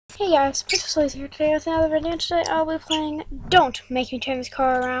Hey guys, Princess Liz here today with another video. Today I'll be playing Don't Make Me Turn This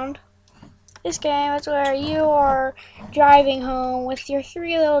Car Around. This game is where you are driving home with your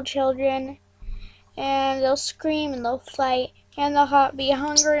three little children, and they'll scream and they'll fight and they'll be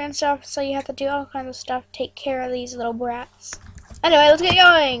hungry and stuff, so you have to do all kinds of stuff to take care of these little brats. Anyway, let's get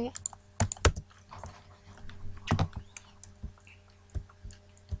going!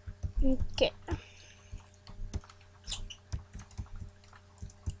 Okay.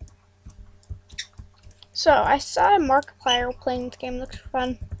 So, I saw Markiplier playing this game. It looks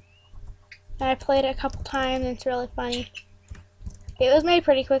fun. And I played it a couple times and it's really funny. It was made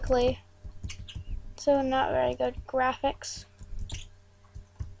pretty quickly, so not very good graphics,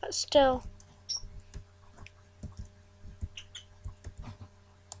 but still.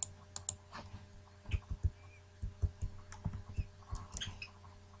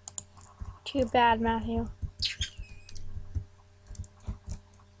 Too bad, Matthew.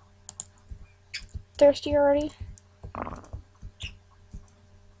 Thirsty already?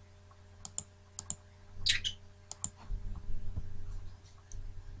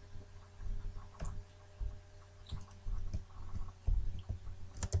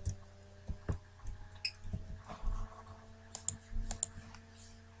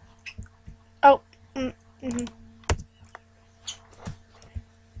 Oh, mm-hmm.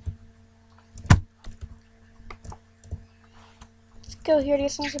 Let's go here to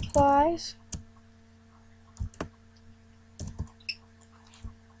get some supplies.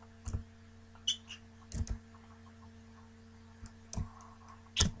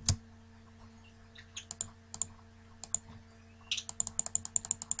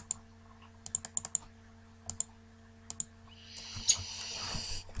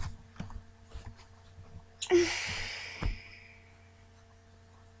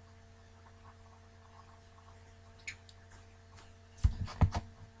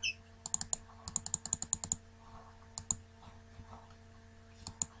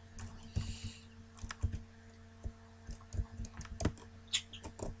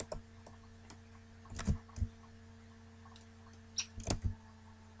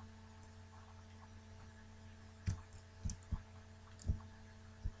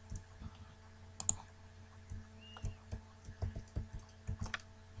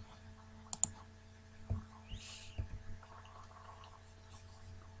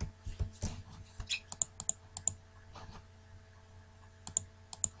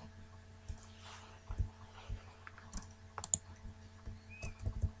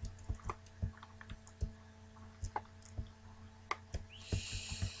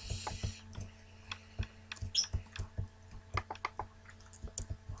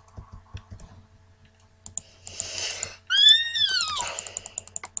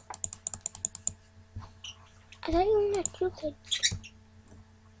 I thought you were not cute.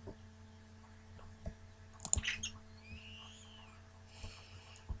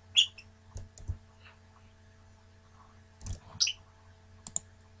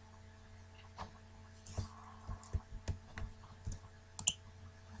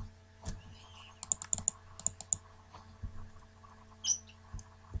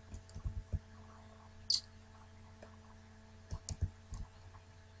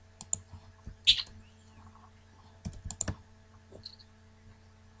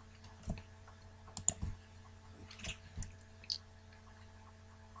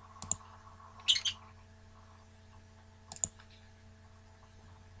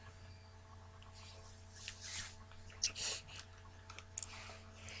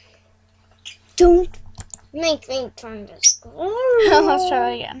 Don't make me turn this. Let's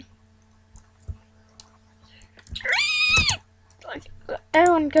try it again.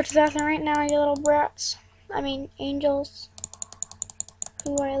 Everyone go to the bathroom right now, you little brats. I mean, angels.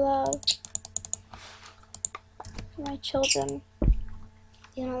 Who I love. My children.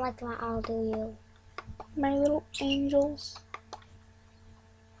 You don't like my owl, do you? My little angels.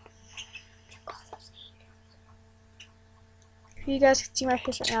 You guys can see my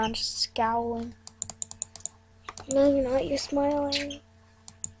face right now. I'm just scowling. No, you're not. You're smiling.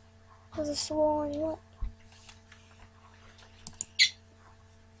 There's a swollen lip.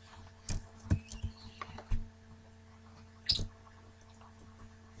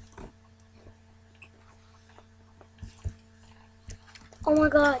 Oh my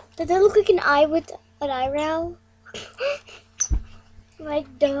god. Does that look like an eye with an eyebrow?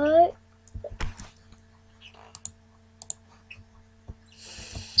 Like that?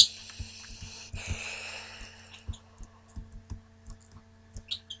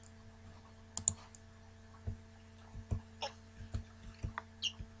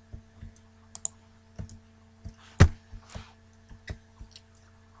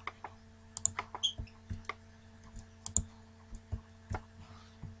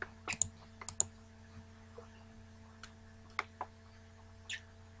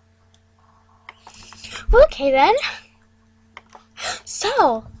 Okay then.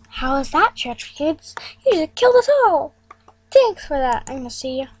 So, how was that, church kids? You just killed us all. Thanks for that. I'm gonna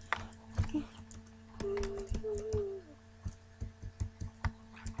see you.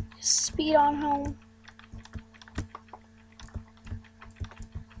 Speed on home.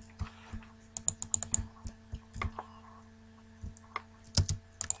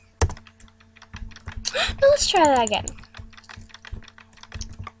 Now let's try that again.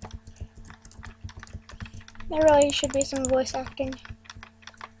 There really should be some voice acting.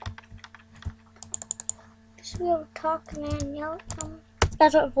 Just be able to talk and yell at them.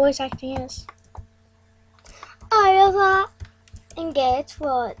 That's what voice acting is. I love that. And guess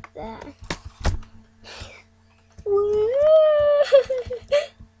what then? Woo!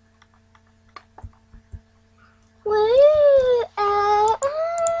 Woo!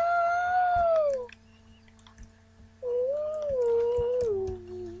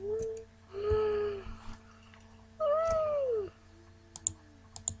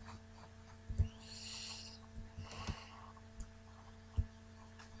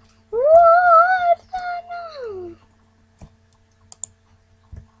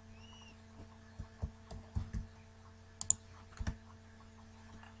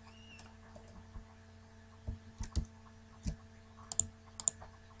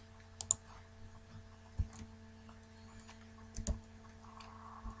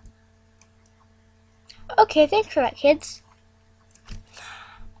 Okay, thanks for that, kids.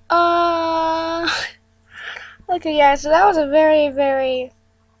 Okay, yeah, so that was a very, very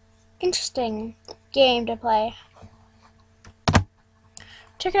interesting game to play.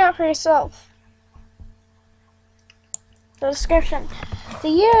 Check it out for yourself. The description. The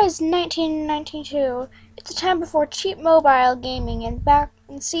year is 1992. It's a time before cheap mobile gaming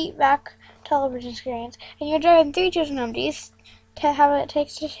and seat back television screens. And you're driving 3 children home. Do you have what it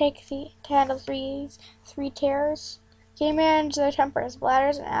takes to handle three terrors? Can you manage their tempers,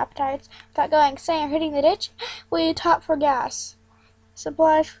 bladders, and appetites without going insane or hitting the ditch? Will you top for gas,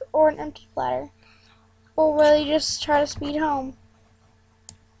 supply, or an empty bladder? Or will you just try to speed home?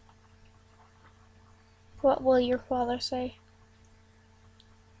 What will your father say?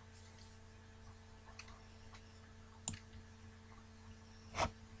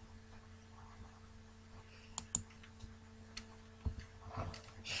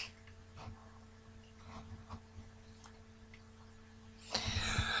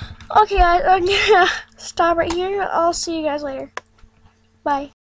 Okay, guys, I'm gonna stop right here. I'll see you guys later. Bye.